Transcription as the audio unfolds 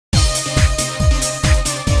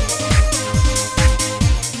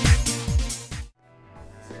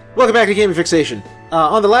Welcome back to Gaming Fixation.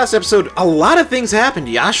 On the last episode, a lot of things happened.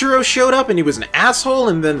 Yashiro showed up and he was an asshole,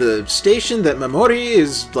 and then the station that Mamori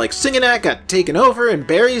is like singing at got taken over, and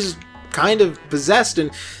Barry's kind of possessed,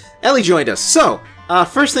 and Ellie joined us. So,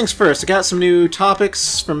 first things first, I got some new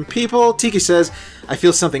topics from people. Tiki says, I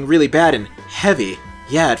feel something really bad and heavy.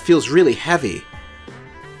 Yeah, it feels really heavy.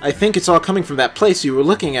 I think it's all coming from that place you were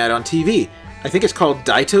looking at on TV. I think it's called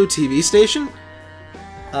Daito TV Station?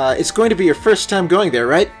 It's going to be your first time going there,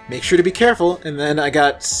 right? Make sure to be careful. And then I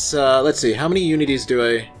got, let's see, how many unities do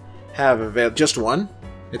I have available? Just one?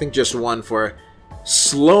 I think just one for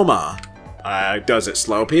Sloma. Does it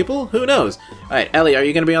slow people? Who knows? Alright, Ellie, are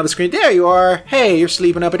you going to be on the screen? There you are! Hey, you're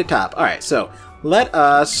sleeping up at the top. Alright, so let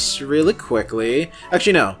us really quickly...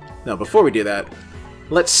 Actually, no, before we do that,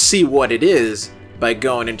 let's see what it is by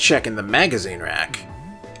going and checking the magazine rack.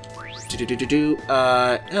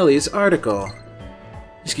 Ellie's article.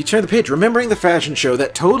 You turn the page, remembering the fashion show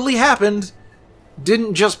that totally happened.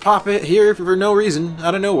 Didn't just pop it here for no reason,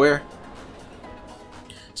 out of nowhere.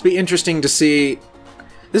 It's be interesting to see.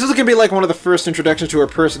 This is going to be like one of the first introductions to her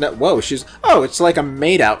person that, whoa, she's, oh, it's like a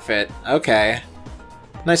maid outfit. Okay.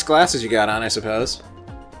 Nice glasses you got on, I suppose.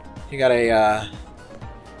 You got a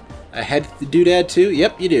head doodad too?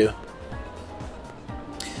 Yep, you do.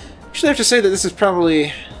 Actually, I have to say that this is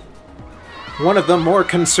probably one of the more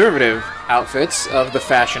conservative outfits of the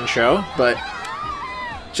fashion show, but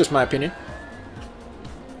it's just my opinion.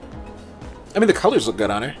 I mean, the colors look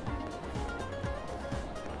good on her.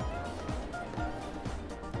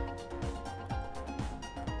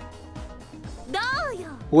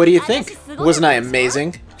 What do you think? Wasn't I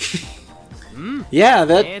amazing? Yeah,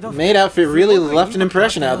 that maid outfit really left an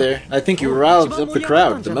impression out there. I think you riled up the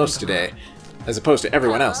crowd the most today, as opposed to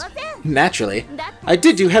everyone else. Naturally. I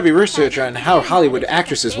did do heavy research on how Hollywood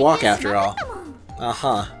actresses walk, after all.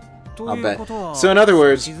 Uh-huh. I'll bet. So in other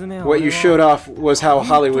words, what you showed off was how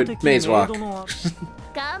Hollywood maids walk.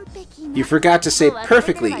 You forgot to say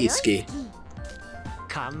perfectly, Itsuki.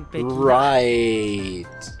 Right.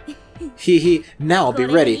 Hee. Now I'll be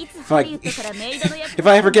ready if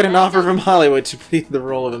I ever get an offer from Hollywood to play the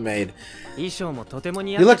role of a maid. You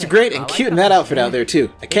looked great and cute in that outfit out there,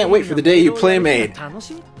 too. I can't wait for the day you play a maid.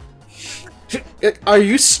 Are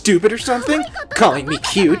you stupid or something? Calling me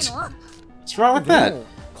cute? What's wrong with that?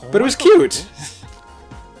 But it was cute.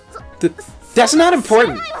 That's not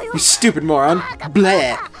important, you stupid moron.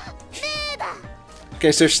 Bleh.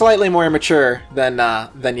 Okay, so slightly more immature than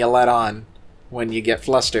you let on when you get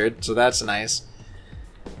flustered, so that's nice.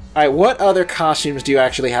 Alright, what other costumes do you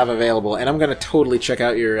actually have available? And I'm gonna totally check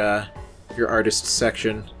out your artist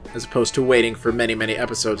section, as opposed to waiting for many, many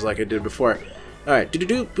episodes like I did before. Alright,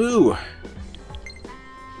 boo.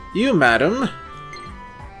 You, madam.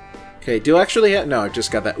 Okay, do I actually have... No, I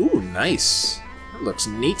just got that. Ooh, nice. That looks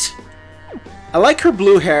neat. I like her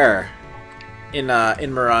blue hair in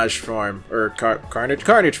Mirage form, or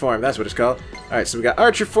Carnage form, that's what it's called. Alright, so we got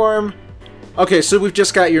Archer form. Okay, so we've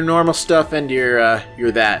just got your normal stuff and your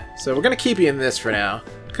that. So we're gonna keep you in this for now.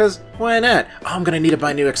 Because, why not? Oh, I'm gonna need to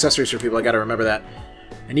buy new accessories for people, I gotta remember that.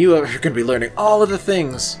 And you are gonna be learning all of the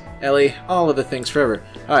things, Ellie. All of the things forever.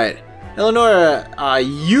 Alright. Eleonora,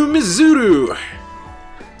 Yumizuru.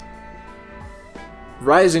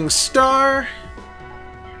 Rising Star.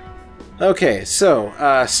 Okay, so,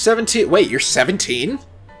 17... Wait, you're 17?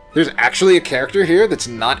 There's actually a character here that's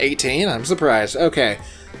not 18? I'm surprised. Okay.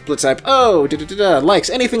 Blitz type. Oh, likes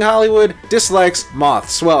anything Hollywood, dislikes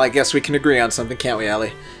moths. Well, I guess we can agree on something, can't we,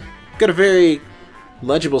 Ellie? Got a very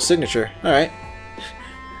legible signature. Alright.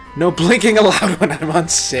 No blinking allowed when I'm on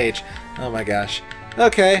stage. Oh my gosh.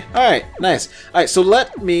 Okay, alright, nice. Alright, so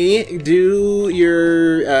let me do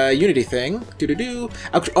your Unity thing.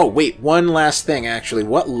 Oh, wait, one last thing, actually.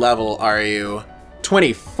 What level are you?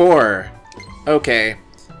 24. Okay.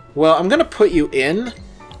 Well, I'm gonna put you in,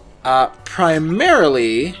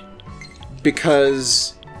 primarily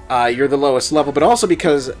because you're the lowest level, but also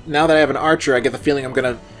because now that I have an archer, I get the feeling I'm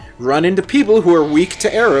gonna run into people who are weak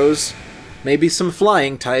to arrows. Maybe some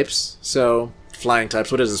flying types. So, flying types,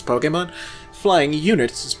 what is this, Pokemon? Flying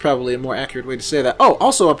units is probably a more accurate way to say that. Oh,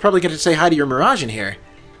 also, I'll probably get to say hi to your Mirage in here.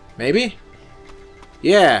 Maybe?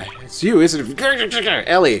 Yeah, it's you, isn't it?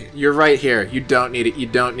 Ellie, you're right here. You don't need it. You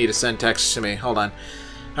don't need to send text to me. Hold on.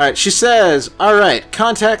 Alright, she says, alright,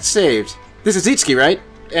 contact saved. This is Itsuki, right?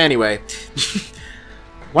 Anyway.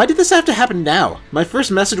 Why did this have to happen now? My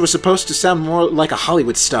first message was supposed to sound more like a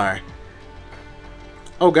Hollywood star.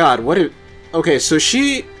 Oh god, what did... Okay, so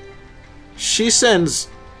she sends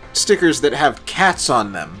stickers that have cats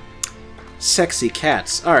on them. Sexy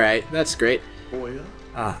cats. Alright, that's great.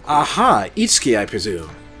 Aha, Itsuki, I presume.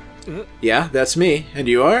 Yeah, that's me. And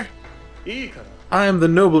you are? I am the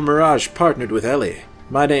noble Mirage partnered with Ellie.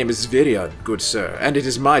 My name is Virion, good sir, and it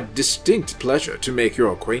is my distinct pleasure to make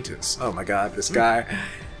your acquaintance. Oh my god, this guy.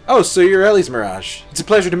 Oh, so you're Ellie's Mirage. It's a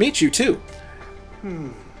pleasure to meet you, too.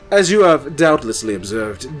 As you have doubtlessly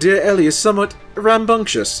observed, dear Ellie is somewhat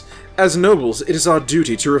rambunctious. As nobles, it is our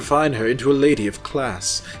duty to refine her into a lady of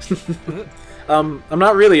class. I'm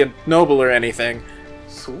not really a noble or anything.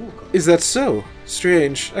 Is that so?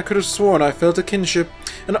 Strange. I could have sworn I felt a kinship,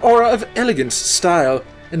 an aura of elegance, style,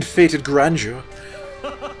 and fated grandeur.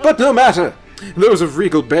 But no matter! Those of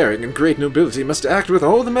regal bearing and great nobility must act with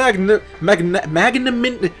all the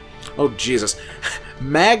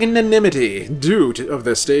magnanimity due of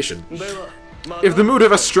their station. If the mood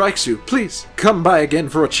ever strikes you, please come by again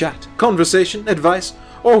for a chat, conversation, advice,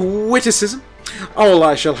 or witticism. All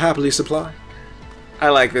I shall happily supply. I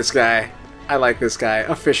like this guy. I like this guy.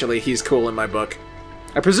 Officially, he's cool in my book.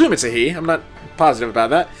 I presume it's a he. I'm not positive about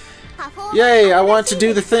that. Yay, I want to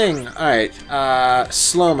do the thing. Alright,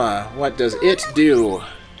 Sloma, what does it do?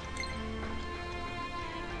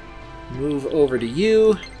 Move over to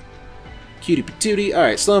you. Cutie patootie.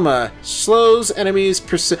 Alright, Sloma slows enemies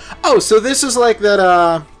Oh, so this is like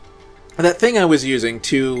that that thing I was using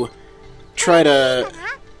to try to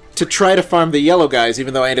farm the yellow guys,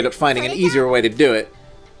 even though I ended up finding an easier way to do it.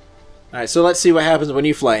 Alright, so let's see what happens when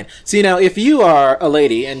you fly in. See, now, if you are a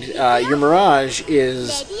lady and your Mirage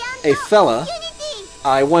is a fella,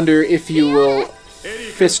 I wonder if you will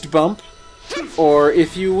fist bump or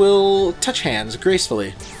if you will touch hands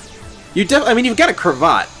gracefully. I mean, you've got a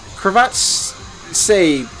cravat. Cravats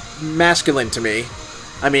say masculine to me.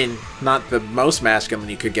 I mean, not the most masculine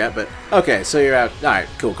you could get, but... Okay, so you're out. Alright,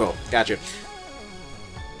 cool, cool. Gotcha.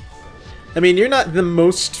 I mean, you're not the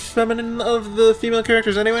most feminine of the female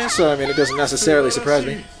characters anyway, so I mean, it doesn't necessarily surprise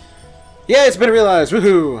me. Yeah, it's been realized!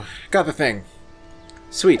 Woohoo! Got the thing.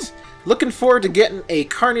 Sweet. Looking forward to getting a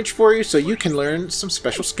carnage for you so you can learn some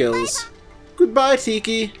special skills. Goodbye,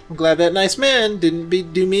 Tiki. I'm glad that nice man didn't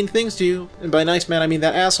do mean things to you. And by nice man, I mean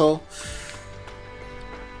that asshole.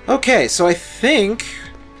 Okay, so I think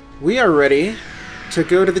we are ready to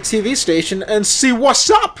go to the TV station and see what's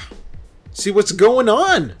up! See what's going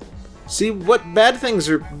on! See what bad things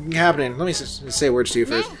are happening. Let me say words to you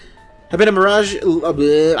first. I've been a Mirage...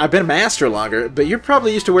 I've been a master longer, but you're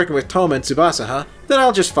probably used to working with Toma and Tsubasa, huh? Then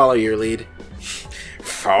I'll just follow your lead.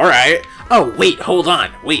 Alright. Oh, wait, hold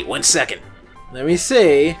on. Wait, 1 second. Let me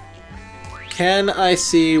see. Can I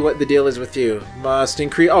see what the deal is with you? Must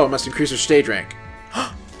increase... Oh, must increase your stage rank.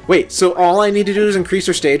 Wait, so all I need to do is increase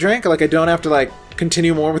her stage rank? Like, I don't have to, like,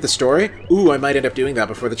 continue more with the story? Ooh, I might end up doing that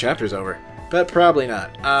before the chapter's over. But probably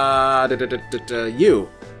not. You,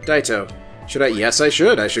 Daito. Should I? Yes, I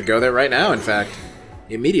should. I should go there right now, in fact.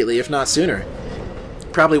 Immediately, if not sooner.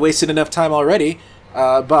 Probably wasted enough time already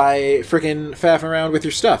by frickin' faffing around with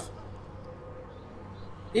your stuff.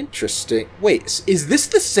 Interesting. Wait, is this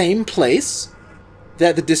the same place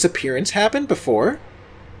that the disappearance happened before?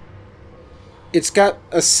 It's got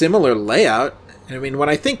a similar layout. I mean, when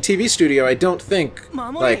I think TV studio, I don't think,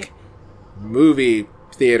 like, movie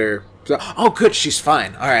theater. Oh, good, she's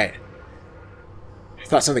fine. Alright. I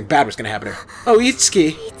thought something bad was going to happen to her. Oh,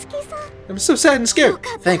 Itsuki! I'm so sad and scared.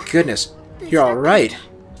 Thank goodness. You're alright.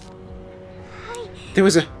 There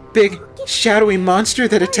was a big, shadowy monster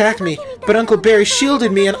that attacked me, but Uncle Barry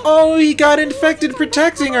shielded me and oh, he got infected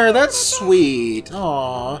protecting her. That's sweet.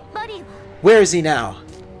 Aww. Where is he now?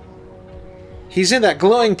 He's in that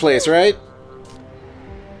glowing place, right?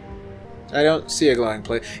 I don't see a glowing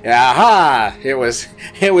place. Aha! It was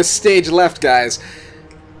stage left, guys.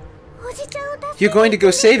 You're going to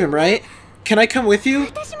go save him, right? Can I come with you?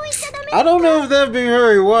 I don't know if that'd be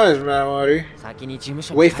very wise, Mamoru.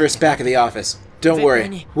 Wait for us back at the office. Don't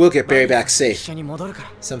worry, we'll get Barry back safe.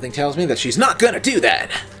 Something tells me that she's not gonna do that.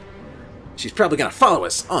 She's probably gonna follow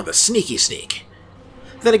us on the sneaky sneak.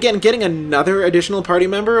 Then again, getting another additional party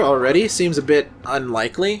member already seems a bit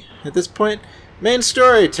unlikely at this point. Main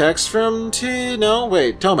story, text from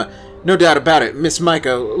Toma. No doubt about it, Miss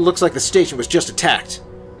Maiko. Looks like the station was just attacked.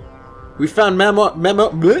 We found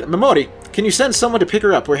Mamori. Can you send someone to pick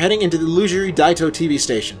her up? We're heading into the Illusory Daito TV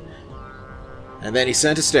station. And then he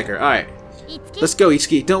sent a sticker. Alright. Let's go,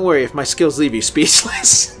 Itsuki. Don't worry if my skills leave you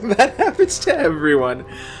speechless. That happens to everyone.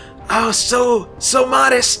 Oh, so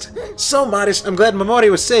modest. So modest. I'm glad Mamori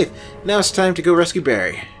was safe. Now it's time to go rescue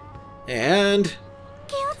Barry. And...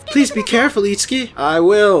 please be careful, Itsuki. I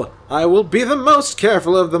will. I will be the most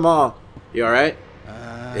careful of them all. You alright?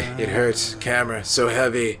 It hurts. Camera, so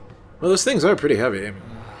heavy. Well, those things are pretty heavy. I mean,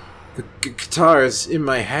 the guitar is in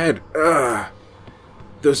my head. Ugh.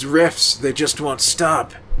 Those riffs, they just won't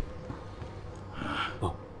stop.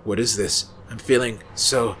 What is this? I'm feeling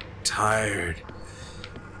so tired.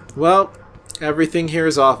 Well, everything here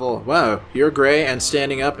is awful. Wow, you're gray and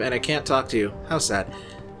standing up and I can't talk to you. How sad.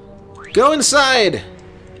 Go inside!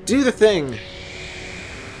 Do the thing!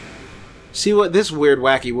 See what this weird,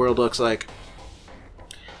 wacky world looks like.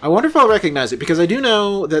 I wonder if I'll recognize it, because I do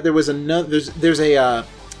know that there was another... There's a,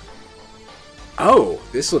 Oh,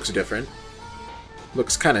 this looks different.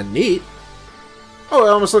 Looks kind of neat.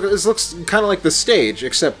 Oh, this looks kind of like the stage,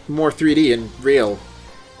 except more 3D and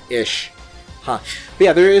real-ish. Huh. But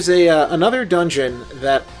yeah, there is another dungeon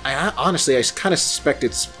that honestly I kind of suspect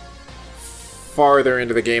it's farther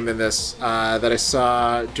into the game than this, that I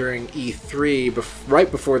saw during E3 right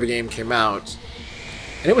before the game came out.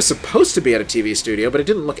 And it was supposed to be at a TV studio, but it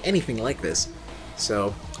didn't look anything like this.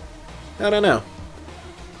 So, I don't know.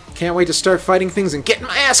 Can't wait to start fighting things and getting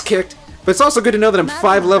my ass kicked! But it's also good to know that I'm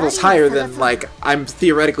 5 levels higher than, like, I'm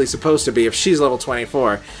theoretically supposed to be if she's level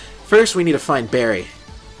 24. First, we need to find Barry.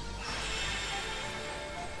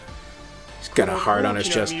 He's got a heart on his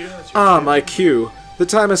chest. Ah, my cue. The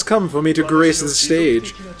time has come for me to grace the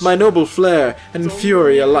stage. My noble flair and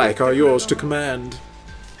fury alike are yours to command.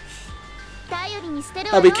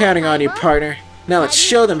 I'll be counting on you, partner. Now let's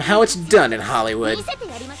show them how it's done in Hollywood.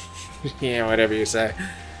 Yeah, whatever you say.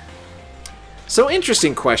 So,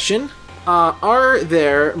 interesting question. Are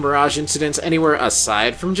there Mirage incidents anywhere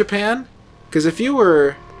aside from Japan? Because if you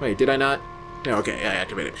were... Wait, did I not? No, okay, I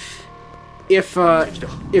activated it.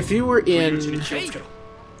 If you were in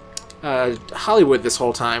Hollywood this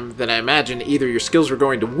whole time, then I imagine either your skills were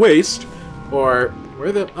going to waste, or...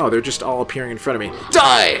 Where the... Oh, they're just all appearing in front of me.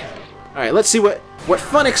 Die! Alright, let's see what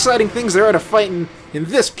fun, exciting things there are to fight in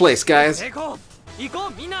this place, guys.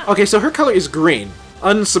 Okay, so her color is green.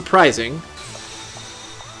 Unsurprising.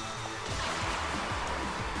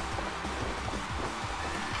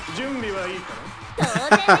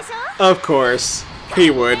 Of course,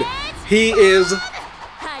 he would. He is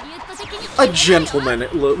a gentleman,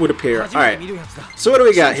 it would appear. Alright, so what do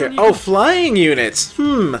we got here? Oh, flying units!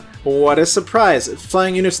 What a surprise.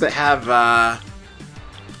 Flying units that have,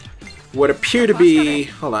 what appear to be...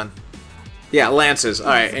 Hold on. Yeah, lances.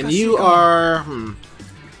 Alright, and you are...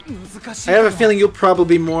 I have a feeling you'll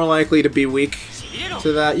probably be more likely to be weak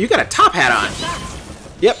to that. You got a top hat on!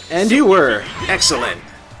 Yep, and you were. Excellent.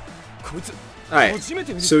 Alright,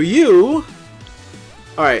 so you...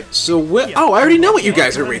 Alright, so what... Oh, I already know what you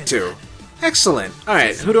guys are weak to! Excellent!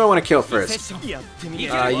 Alright, who do I want to kill first?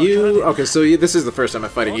 You... Okay, so this is the first time I'm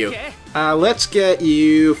fighting you. Let's get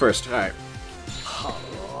you first. Alright.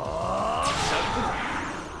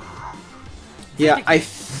 Yeah, I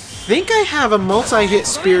think I have a multi-hit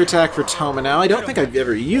spear attack for Toma now. I don't think I've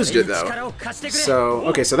ever used it, though. So,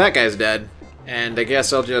 okay, so that guy's dead. And I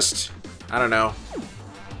guess I'll just... I don't know...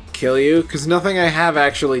 kill you, because nothing I have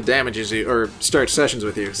actually damages you, or starts sessions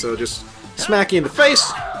with you, so just smack you in the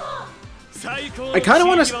face. I kind of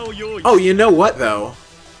want to... Oh, you know what, though?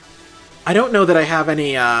 I don't know that I have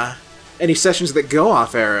any sessions that go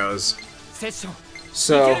off arrows.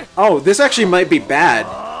 So... Oh, this actually might be bad.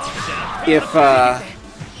 If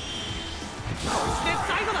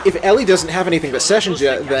Ellie doesn't have anything but sessions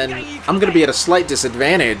yet, then I'm going to be at a slight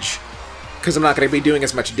disadvantage, because I'm not going to be doing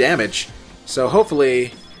as much damage. So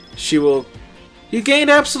hopefully... she will... You gained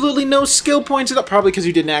absolutely no skill points at all. Probably because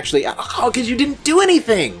you didn't actually... Oh, because you didn't do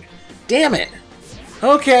anything! Damn it!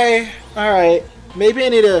 Okay, alright. Maybe I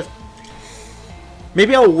need to...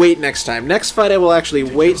 Maybe I'll wait next time. Next fight I will actually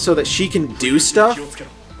wait so that she can do stuff.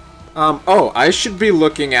 Oh, I should be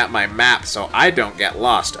looking at my map so I don't get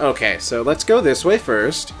lost. Okay, so let's go this way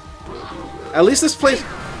first. At least this place...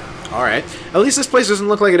 Alright. At least this place doesn't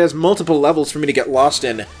look like it has multiple levels for me to get lost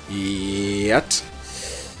in yet.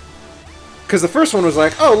 Because the first one was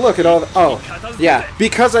like, oh, look at all the... Oh, yeah.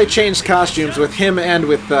 Because I changed costumes with him and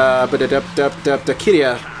with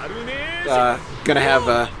Kiria, gonna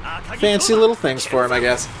have fancy little things for him, I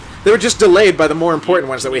guess. They were just delayed by the more important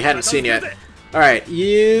ones that we hadn't seen yet. Alright,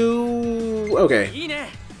 you... Okay.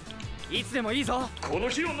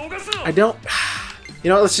 I don't... You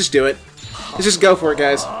know what, let's just do it. Let's just go for it,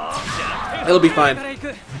 guys. It'll be fine.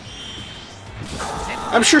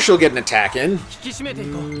 I'm sure she'll get an attack in.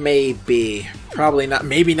 Maybe. Probably not.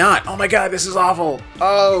 Maybe not. Oh my god, this is awful.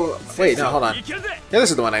 Oh, wait, no, hold on. Yeah, this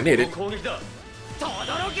is the one I needed. Are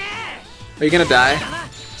you gonna die?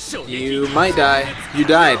 You might die. You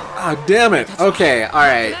died. Oh, damn it. Okay,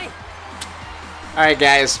 alright. Alright,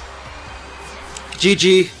 guys.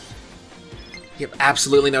 GG. You have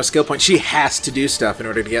absolutely no skill points. She has to do stuff in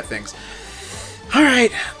order to get things.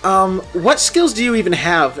 Alright, what skills do you even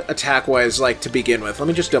have, attack-wise, like, to begin with? Let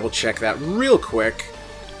me just double-check that real quick.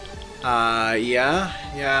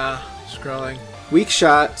 Yeah. Scrolling. Weak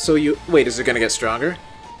shot, so you... Wait, is it gonna get stronger?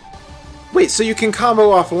 Wait, so you can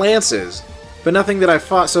combo off lances, but nothing that I've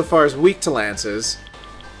fought so far is weak to lances.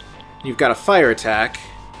 You've got a fire attack.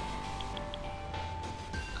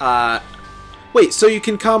 Wait, so you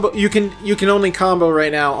can combo... You can only combo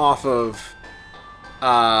right now off of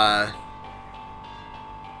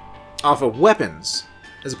weapons,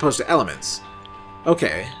 as opposed to elements.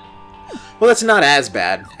 Okay. Well, that's not as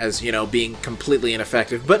bad as, you know, being completely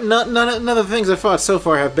ineffective, but none of the things I've fought so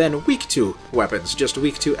far have been weak to weapons, just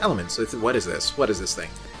weak to elements. What is this? What is this thing?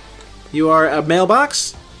 You are a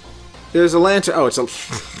mailbox? There's a lantern. Oh, it's a...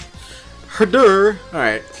 Herder!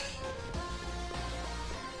 Alright.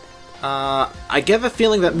 I get the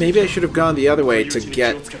feeling that maybe I should have gone the other way to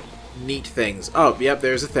get neat things. Oh, yep,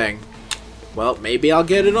 there's a thing. Well, maybe I'll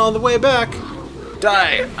get it on the way back.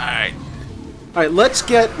 Die! Alright. Alright,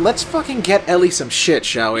 let's fucking get Ellie some shit,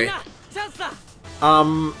 shall we?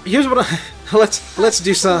 Here's what let's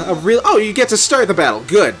do a real... Oh, you get to start the battle.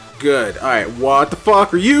 Good. Alright, what the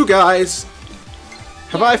fuck are you guys?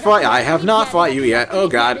 Have I fought? I have not fought you yet. Oh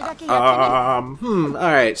god.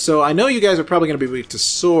 Alright, so I know you guys are probably gonna be weak to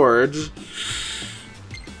swords.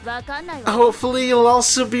 Hopefully you'll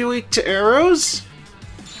also be weak to arrows?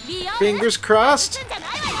 Fingers crossed?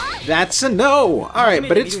 That's a no! Alright,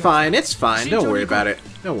 but it's fine, don't worry about it.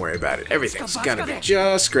 Everything's gonna be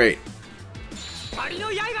just great.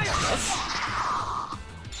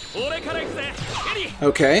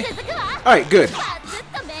 Okay. Alright, good.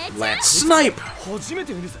 Lance snipe!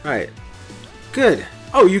 Alright. Good.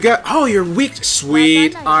 Oh, you got... Oh, you're weak...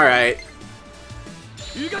 Sweet. Alright.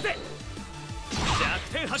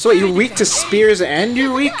 So wait, you're weak to spears and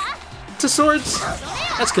you're weak to swords?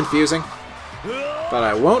 That's confusing. But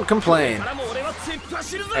I won't complain.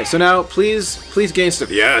 Alright, so now, please gain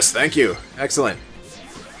stuff. Yes, thank you. Excellent.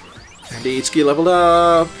 Indeed, ski leveled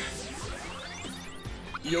up.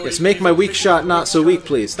 Yes, make my weak shot not so weak,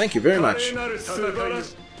 please. Thank you very much.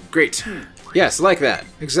 Great. Yes, like that.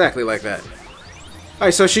 Exactly like that.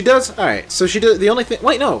 Alright, so she does... Alright, so she does... The only thing...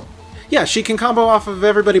 Wait, no. Yeah, she can combo off of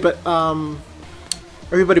everybody but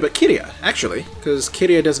Kiria, actually. Because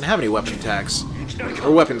Kiria doesn't have any weapon attacks.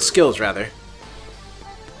 Or weapon skills, rather.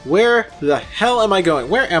 Where the hell am I going?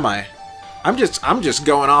 Where am I? I'm just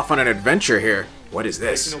going off on an adventure here. What is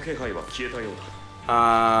this?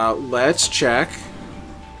 Let's check.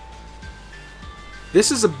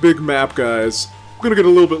 This is a big map, guys. I'm gonna get a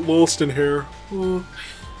little bit lost in here.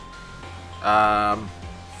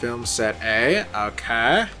 Film set A.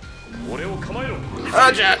 Okay.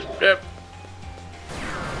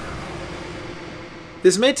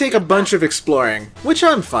 This may take a bunch of exploring, which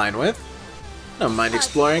I'm fine with. I don't mind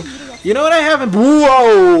exploring. You know what I haven't...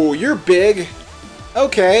 Whoa! You're big!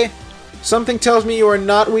 Okay. Something tells me you are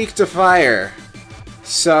not weak to fire.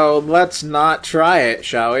 So, let's not try it,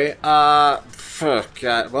 shall we? Oh,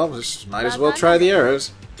 God. Well, just might as well try the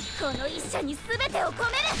arrows.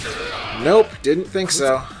 Nope, didn't think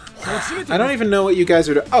so. I don't even know what you guys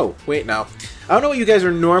are... Oh, wait, no. I don't know what you guys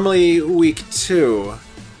are normally weak to,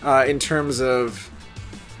 in terms of...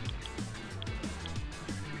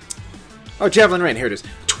 Oh, Javelin Rain, here it is.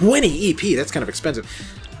 20 EP, that's kind of expensive.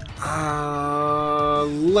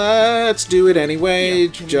 Let's do it anyway,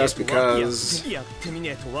 just because.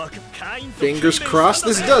 Fingers crossed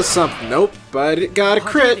this does something. Nope, but it got a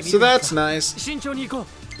crit, so that's nice.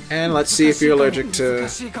 And let's see if you're allergic to...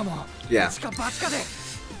 Yeah.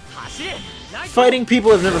 Fighting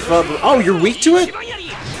people I've never fought before. Oh, you're weak to it?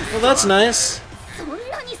 Well, that's nice.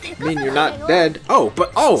 I mean, you're not dead. Oh,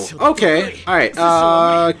 but... Oh, okay. Alright,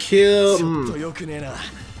 kill...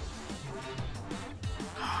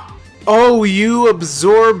 Oh, you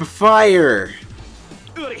absorb fire!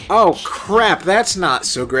 Oh, crap, that's not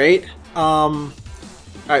so great.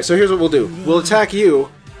 Alright, so here's what we'll do. We'll attack you.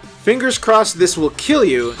 Fingers crossed this will kill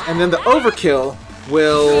you, and then the overkill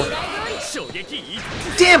will...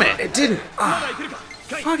 Damn it! It didn't!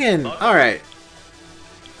 Fucking... Alright.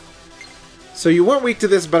 So you weren't weak to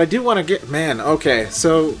this, but I do want to get... Man, okay,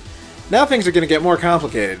 so... Now things are going to get more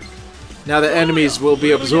complicated. Now that enemies will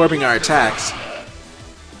be absorbing our attacks.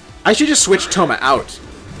 I should just switch Toma out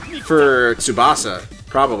for Tsubasa,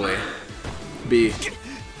 probably. Be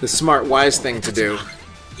the smart, wise thing to do.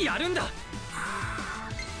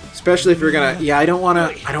 Especially if you're gonna... Yeah, I don't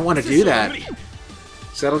wanna do that.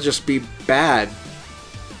 So that'll just be bad.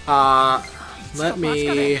 Let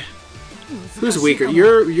me... Who's weaker?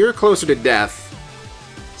 You're closer to death.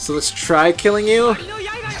 So let's try killing you.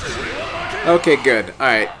 Okay, good.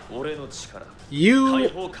 Alright. You...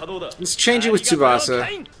 Let's change it with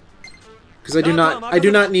Tsubasa. Because I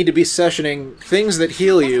do not need to be sessioning things that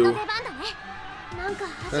heal you.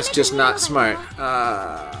 That's just not smart.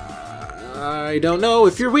 I don't know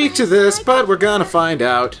if you're weak to this, but we're gonna find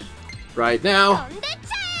out right now.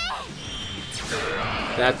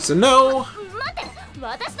 That's a no.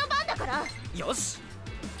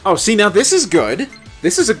 Oh, see, now this is good.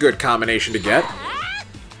 This is a good combination to get.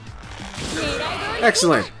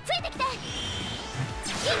 Excellent.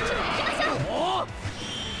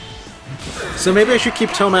 So maybe I should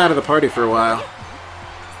keep Toma out of the party for a while.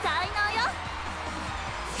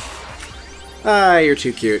 Ah, you're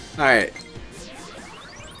too cute. Alright.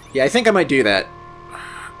 Yeah, I think I might do that.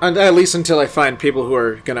 At least until I find people who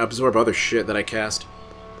are gonna absorb other shit that I cast.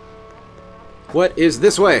 What is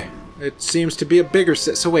this way? It seems to be a bigger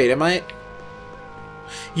set. So wait, am I...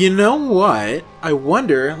 You know what? I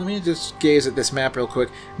wonder... Let me just gaze at this map real quick.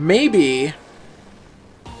 Maybe...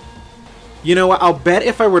 You know what? I'll bet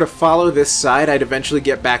if I were to follow this side, I'd eventually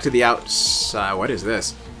get back to the outside. What is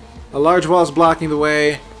this? A large wall is blocking the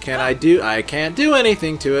way. I can't do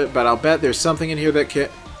anything to it, but I'll bet there's something in here that can...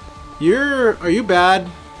 Are you bad?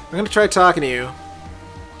 I'm gonna try talking to you.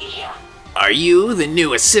 Are you the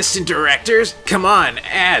new assistant directors? Come on,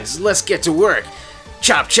 ads, let's get to work.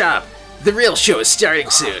 Chop chop. The real show is starting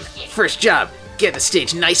soon. First job, get the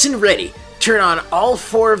stage nice and ready. Turn on all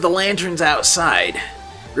 4 of the lanterns outside.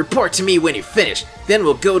 Report to me when you're finished. Then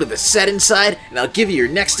we'll go to the set inside, and I'll give you your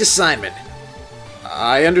next assignment.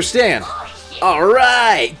 I understand.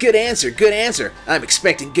 Alright! Good answer, good answer. I'm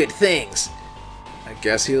expecting good things. I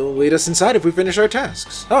guess he'll lead us inside if we finish our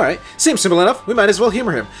tasks. Alright, seems simple enough. We might as well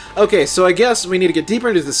humor him. Okay, so I guess we need to get deeper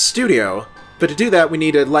into the studio, but to do that we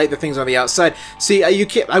need to light the things on the outside. See, you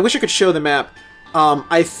can't... I wish I could show the map.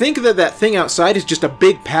 I think that thing outside is just a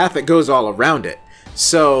big path that goes all around it.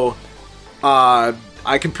 So,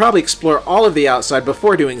 I can probably explore all of the outside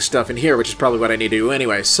before doing stuff in here, which is probably what I need to do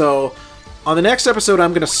anyway. So, on the next episode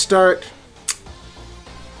I'm going to start...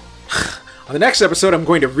 On the next episode, I'm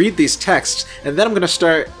going to read these texts, and then I'm going to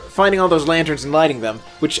start finding all those lanterns and lighting them,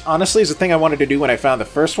 which honestly is a thing I wanted to do when I found the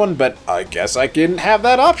first one, but I guess I didn't have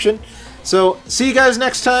that option. So, see you guys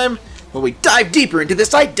next time when we dive deeper into this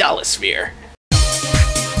idolosphere.